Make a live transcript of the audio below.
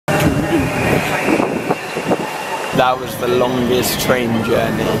That was the longest train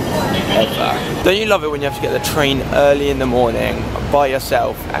journey ever. Don't you love it when you have to get the train early in the morning by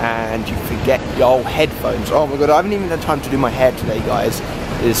yourself and you forget your headphones? Oh my god, I haven't even had time to do my hair today, guys.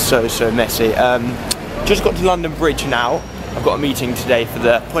 It is so messy. Just got to London Bridge now. I've got a meeting today for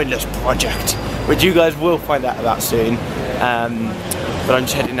the Pointless Project, which you guys will find out about soon. But I'm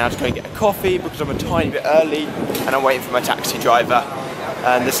just heading now to go and get a coffee because I'm a tiny bit early and I'm waiting for my taxi driver.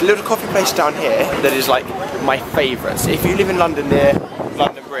 And there's a little coffee place down here that is like my favourite. So if you live in London near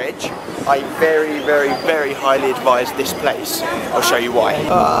London Bridge, I very highly advise this place. I'll show you why.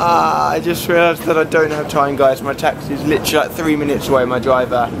 I just realised that I don't have time, guys. My taxi is literally like 3 minutes away, my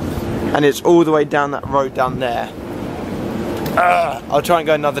driver. And it's all the way down that road down there. I'll try and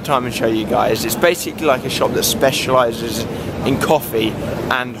go another time and show you guys. It's basically like a shop that specialises in coffee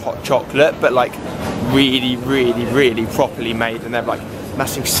and hot chocolate, but like really properly made, and they have like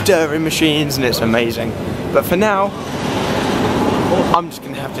massive stirring machines and it's amazing. But for now, I'm just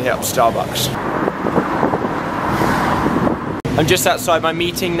gonna have to hit up Starbucks. I'm just outside my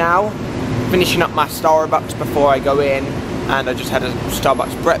meeting now, finishing up my Starbucks before I go in, and I just had a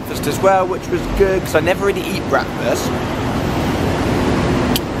Starbucks breakfast as well, which was good because I never really eat breakfast.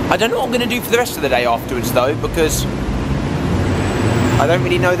 I don't know what I'm going to do for the rest of the day afterwards though, because I don't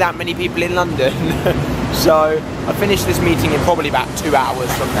really know that many people in London. So I finish this meeting in probably about 2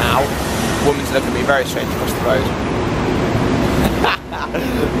 hours from now. The woman's looking at me very strange across the road.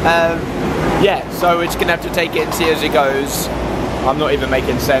 Yeah, so we're just going to have to take it and see as it goes. I'm not even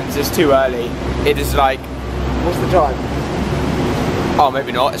making sense, it's too early. It is like, what's the time? Oh,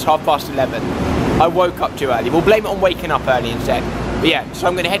 maybe not, it's 11:30. I woke up too early. We'll blame it on waking up early instead. But yeah, so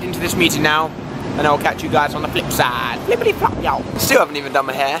I'm going to head into this meeting now, and I'll catch you guys on the flip side. Flippity flop, yo. Still haven't even done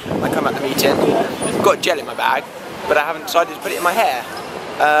my hair. I come out the meeting. I've got gel in my bag, but I haven't decided to put it in my hair.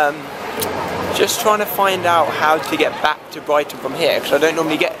 Just trying to find out how to get back to Brighton from here, because I don't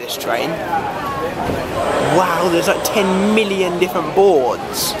normally get this train. Wow, there's like 10 million different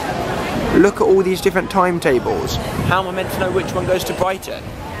boards. Look at all these different timetables. How am I meant to know which one goes to Brighton?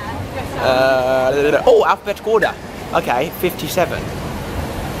 Oh, alphabetical order. Okay, 57.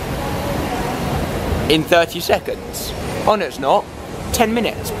 In 30 seconds. Oh no, it's not. 10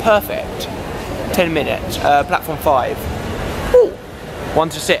 minutes, perfect. 10 minutes, platform 5. Ooh, 1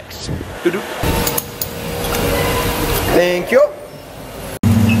 to 6. Thank you.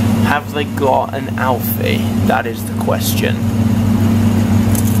 Have they got an Alfie? That is the question.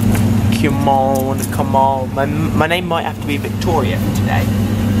 Come on. My name might have to be Victoria for today.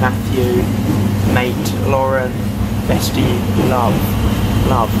 Matthew, mate, Lauren, bestie,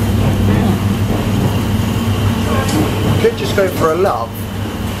 love. Could just go for a love.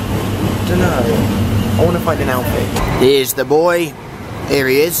 Don't know. I want to find an Alfie. Here's the boy. Here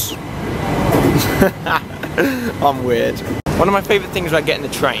he is. I'm weird. One of my favourite things about getting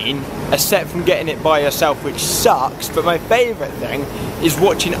the train, aside from getting it by yourself, which sucks, but my favourite thing is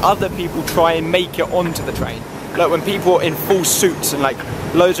watching other people try and make it onto the train. Like when people are in full suits and like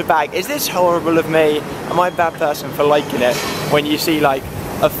loads of bags. Is this horrible of me? Am I a bad person for liking it? When you see like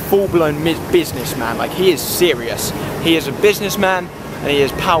a full-blown businessman, like he is serious. He is a businessman and he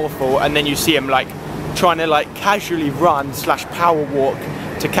is powerful, and then you see him like trying to like casually run / power walk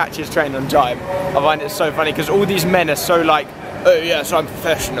to catch his train on time. I find it so funny because all these men are so like, oh yes, I'm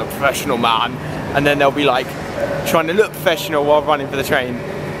professional man, and then they'll be like trying to look professional while running for the train.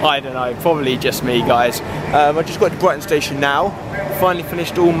 I don't know, probably just me, guys. I just got to Brighton Station now. Finally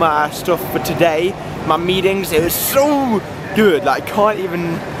finished all my stuff for today. My meetings, it was so good. Like, I can't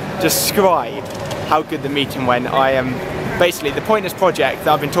even describe how good the meeting went. I am basically the Pointless Project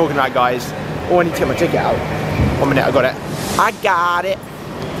that I've been talking about, guys. Oh, I need to get my ticket out. 1 minute, I got it. I got it.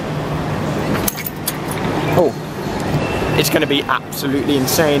 Oh, it's going to be absolutely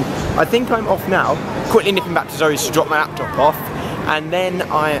insane. I think I'm off now. Quickly nipping back to Zoe's to drop my laptop off. And then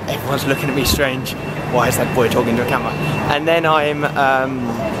everyone's looking at me strange. Why is that boy talking to a camera? And then I'm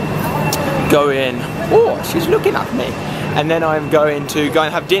going, oh, she's looking at me. And then I'm going to go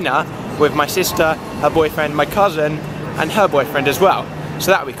and have dinner with my sister, her boyfriend, my cousin, and her boyfriend as well. So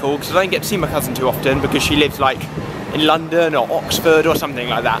that'll be cool, because I don't get to see my cousin too often because she lives like in London or Oxford or something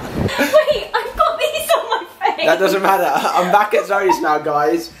like that. Wait, I've got these on my face. That doesn't matter. I'm back at Zoe's now,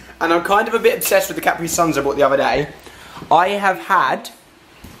 guys. And I'm kind of a bit obsessed with the Capri Suns I bought the other day. I have had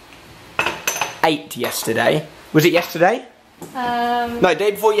 8 yesterday. Was it yesterday? No,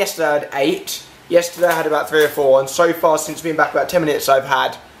 day before yesterday I had 8. Yesterday I had about 3 or 4, and so far since being back about 10 minutes I've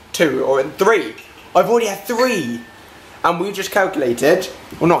had 2 or 3. I've already had 3. And we just calculated,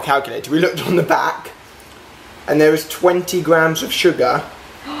 well not calculated, we looked on the back and there was 20 grams of sugar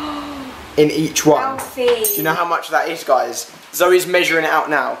in each one. Alfie. Do you know how much that is, guys? Zoe's measuring it out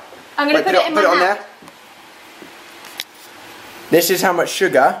now. I'm going to put it in my on hand. there. This is how much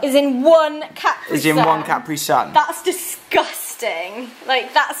sugar is in one Capri is in Sun. one Capri Sun. That's disgusting.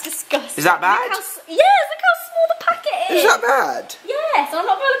 Like, that's disgusting. Is that bad? Look how small the packet is. Is that bad? Yes, and I'm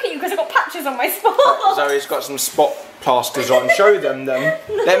not going to look at you because I've got patches on my spot. Right, Zoe's got some spot plasters on. Show them.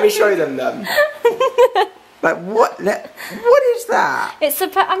 Let me show them. Like, what? What is that?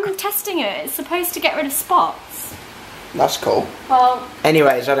 I'm testing it. It's supposed to get rid of spots. That's cool. Well,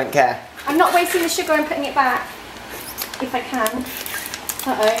 anyways, I don't care. I'm not wasting the sugar and putting it back. If I can.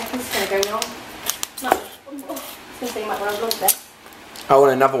 Uh-oh, this is going to go wrong. No. I was going to say you might want to vlog this. I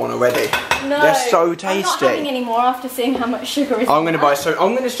want another one already. No. They're so tasty. I'm not having any more after seeing how much sugar is I'm going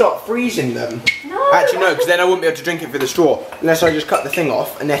to start freezing them. No. Actually, no, because then I wouldn't be able to drink it through the straw. Unless I just cut the thing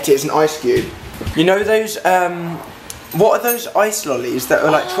off and let it as an ice cube. You know those, what are those ice lollies that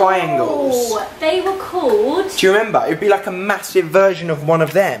are like triangles? Oh, they were called... Do you remember? It would be like a massive version of one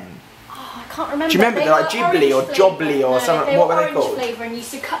of them. I can't remember. Do you remember? They're like Ghibli or Jobbly or something. What were they called? Flavour and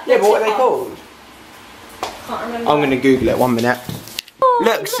used to cut yeah, but what were they called? Can't remember. I'm going to Google it, 1 minute.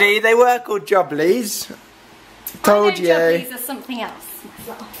 Look, see, they were called Jobblies. Told you. Jobblies are something else.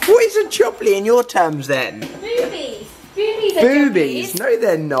 What is a Jobbly in your terms then? Boobies. Boobies are Boobies? Jobblies. No,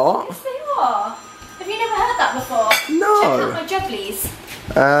 they're not. Yes, they are. Have you never heard that before? No. Check out my Jobblies.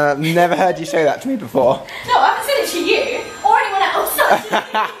 Never heard you say that to me before. No, I haven't said it to you or anyone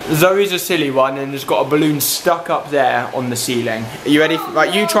else. Zoe's a silly one and has got a balloon stuck up there on the ceiling. Are you ready?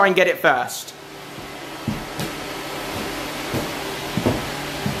 Right, you try and get it first.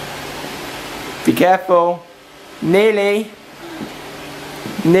 Be careful. Nearly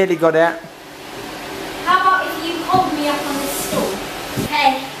got it. How about if you hold me up on this stool?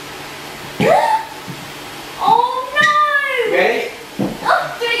 Okay. Oh no! Ready?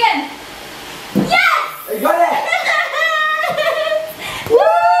 Oh, do it again. Yes! You got it!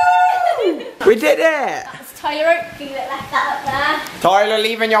 Woo! We did it! That's Tyler Oakley that left that up there. Tyler,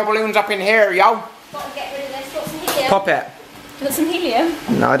 leaving your balloons up in here, yo. Got to get rid of this. Got some helium. Pop it. Got some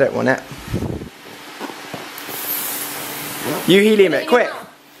helium. No, I don't want it. You helium it, quick.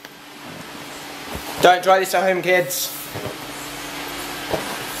 Don't try this at home, kids.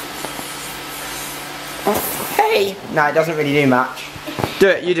 Hey! No, it doesn't really do much. Do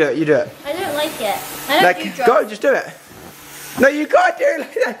it, you do it, you do it. I don't like it. I don't do drugs. Go, just do it. No, you can't do it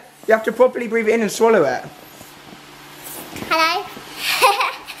like that. You have to properly breathe it in and swallow it. Hello.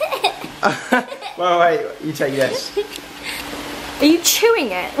 Well, wait, you take this. Are you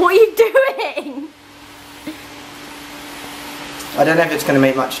chewing it? What are you doing? I don't know if it's going to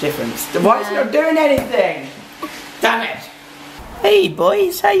make much difference. Why is it not doing anything? Damn it. Hey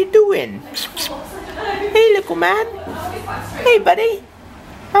boys, how you doing? Hey little man. Hey buddy.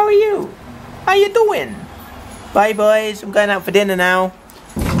 How are you? How you doing? Bye boys, I'm going out for dinner now.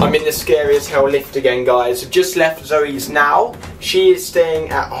 I'm in the scary as hell lift again, guys. I've just left Zoe's now. She is staying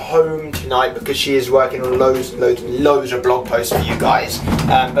at home tonight because she is working on loads and loads and loads of blog posts for you guys.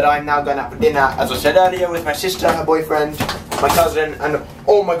 But I'm now going out for dinner, as I said earlier, with my sister, her boyfriend, my cousin, and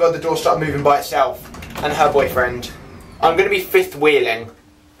oh my god, the door started moving by itself, and her boyfriend. I'm going to be fifth wheeling.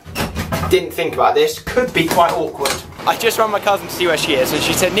 Didn't think about this. Could be quite awkward. I just rang my cousin to see where she is, and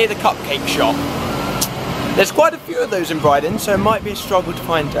she said near the cupcake shop. There's quite a few of those in Brighton, so it might be a struggle to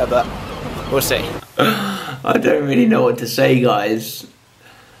find her, but we'll see. I don't really know what to say, guys.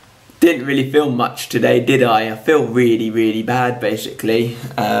 Didn't really film much today, did I? I feel really, really bad, basically.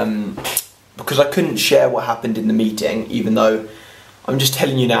 Because I couldn't share what happened in the meeting, even though I'm just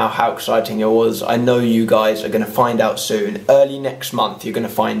telling you now how exciting it was. I know you guys are going to find out soon. Early next month, you're going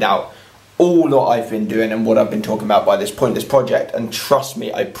to find out all that I've been doing and what I've been talking about by this pointless project. And trust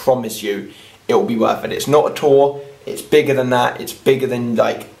me, I promise you, it will be worth it. It's not a tour, it's bigger than that, it's bigger than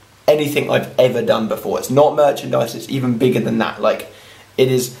like anything I've ever done before. It's not merchandise, it's even bigger than that. Like, it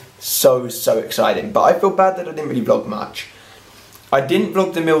is so exciting. But I feel bad that I didn't really vlog much. I didn't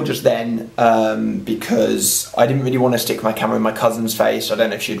vlog the meal just then because I didn't really want to stick my camera in my cousin's face. I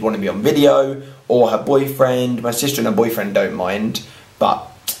don't know if she'd want to be on video, or her boyfriend. My sister and her boyfriend don't mind, but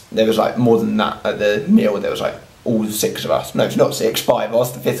there was like more than that at the meal. There was like all 6 of us. No, it's not 6, 5. I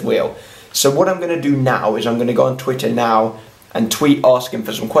was the 5th wheel. So what I'm going to do now is I'm going to go on Twitter now and tweet asking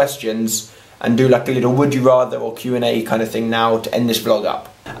for some questions and do like a little would you rather or Q&A kind of thing now to end this vlog up.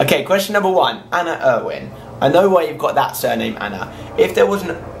 Okay, question number 1, Anna Irwin. I know why you've got that surname, Anna. If there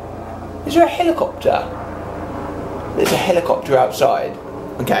wasn't... Is there a helicopter? There's a helicopter outside.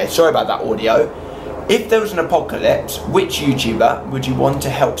 Okay, sorry about that audio. If there was an apocalypse, which YouTuber would you want to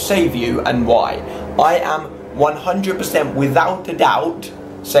help save you and why? I am 100% without a doubt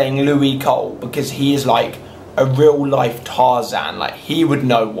saying Louis Cole, because he is like a real life Tarzan. Like, he would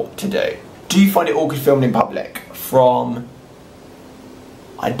know what to do. Do you find it awkward filming in public? From,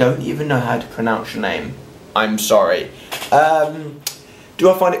 I don't even know how to pronounce your name. I'm sorry. Do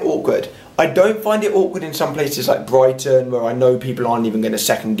I find it awkward? I don't find it awkward in some places like Brighton, where I know people aren't even going to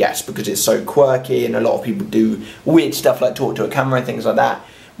second guess because it's so quirky, and a lot of people do weird stuff like talk to a camera and things like that.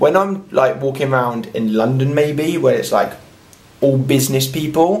 When I'm like walking around in London maybe, where it's like all business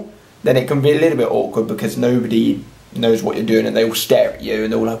people, then it can be a little bit awkward because nobody knows what you're doing and they all stare at you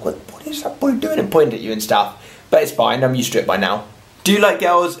and they're all like, what is that boy doing, and point at you and stuff. But it's fine, I'm used to it by now. Do you like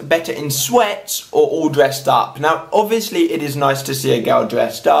girls better in sweats or all dressed up? Now, obviously it is nice to see a girl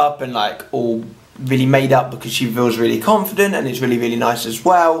dressed up and like all really made up because she feels really confident, and it's really, really nice as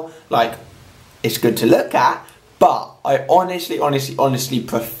well. Like, it's good to look at, but I honestly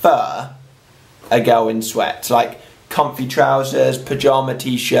prefer a girl in sweats. Like, comfy trousers, pyjama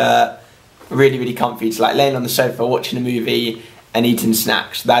t-shirt, really, really comfy. It's like laying on the sofa watching a movie and eating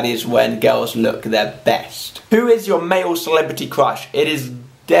snacks. That is when girls look their best. Who is your male celebrity crush? It is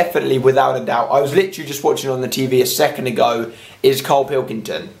definitely, without a doubt, I was literally just watching on the TV a second ago, is Carl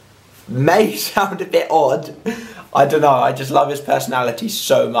Pilkington. May sound a bit odd. I don't know, I just love his personality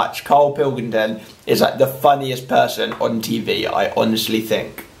so much. Carl Pilkington is like the funniest person on TV, I honestly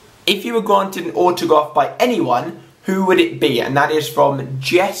think. If you were granted an autograph by anyone, who would it be? And that is from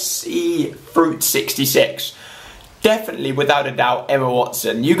Jessie Fruit 66. Definitely, without a doubt, Emma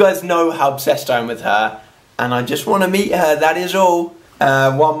Watson. You guys know how obsessed I am with her, and I just want to meet her, that is all.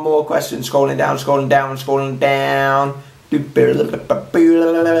 One more question, scrolling down, scrolling down, scrolling down.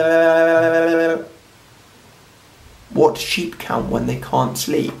 What sheep count when they can't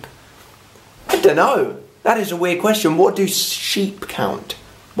sleep? I don't know. That is a weird question. What do sheep count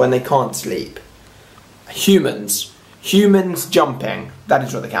when they can't sleep? Humans. Humans jumping. That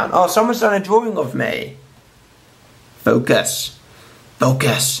is what they count. Oh, someone's done a drawing of me. Focus.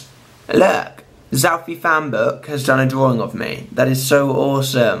 Focus. Look. Alfie fanbook has done a drawing of me. That is so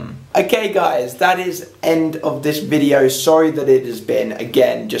awesome. Okay guys, that is end of this video. Sorry that it has been,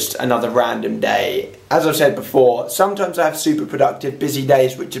 again, just another random day. As I've said before, sometimes I have super productive, busy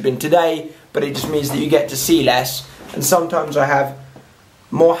days, which have been today, but it just means that you get to see less. And sometimes I have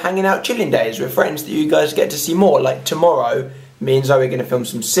more hanging out, chilling days with friends that you guys get to see more. Like tomorrow, me and Zoe are going to film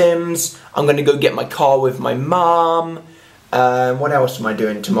some Sims. I'm going to go get my car with my mum. What else am I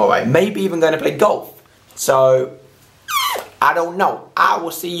doing tomorrow? Maybe even going to play golf. So, I don't know. I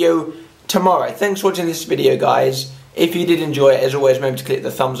will see you tomorrow. Thanks for watching this video, guys. If you did enjoy it, as always, remember to click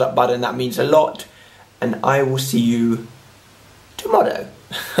the thumbs up button. That means a lot. And I will see you tomorrow.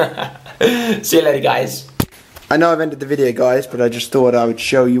 See you later, guys. I know I've ended the video, guys, but I just thought I would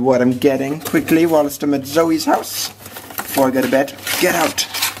show you what I'm getting quickly whilst I'm at Zoe's house before I go to bed. Get out.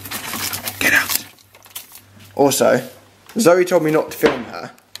 Get out. Also, Zoe told me not to film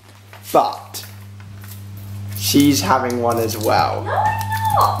her, but she's having one as well. No, I'm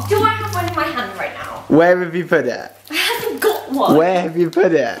not. Do I have one in my hand right now? Where have you put it? I haven't got one. Where have you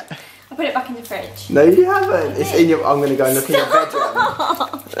put it? I put it back in the fridge. No, you haven't. It's in your. I'm going to go and look in your bedroom.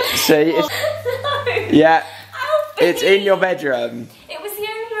 See? It's, no. Yeah. Alfie. It's in your bedroom. It was the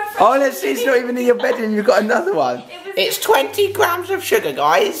only refreshment. Oh, let's see. It's not even in your bedroom. You've got another one. It's 20 grams of sugar,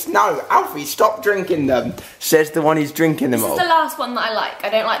 guys. No, Alfie, stop drinking them. Says the one who's drinking them all. This is the last one that I like. I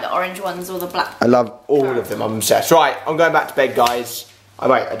don't like the orange ones or the black. I love all of them. I'm obsessed. Right, I'm going back to bed, guys. Oh,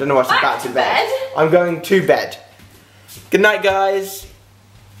 wait, I don't know what's back to bed. I'm going to bed. Good night, guys.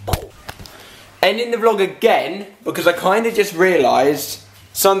 Ending the vlog again because I kind of just realised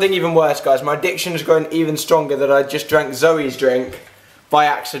something even worse, guys. My addiction has grown even stronger that I just drank Zoe's drink by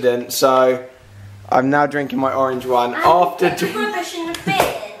accident, so I'm now drinking my orange one after rubbish in the bin.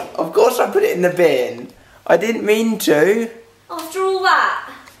 Of course I put it in the bin. I didn't mean to. After all that.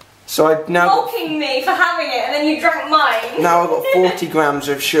 So I now mocking me for having it and then you drank mine. Now I've got 40 grams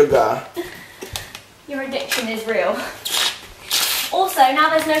of sugar. Your addiction is real. Also, now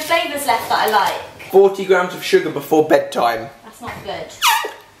there's no flavours left that I like. 40 grams of sugar before bedtime. That's not good.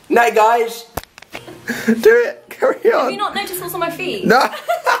 Night, guys. Do it. Carry on. Have you not noticed what's on my feet? No.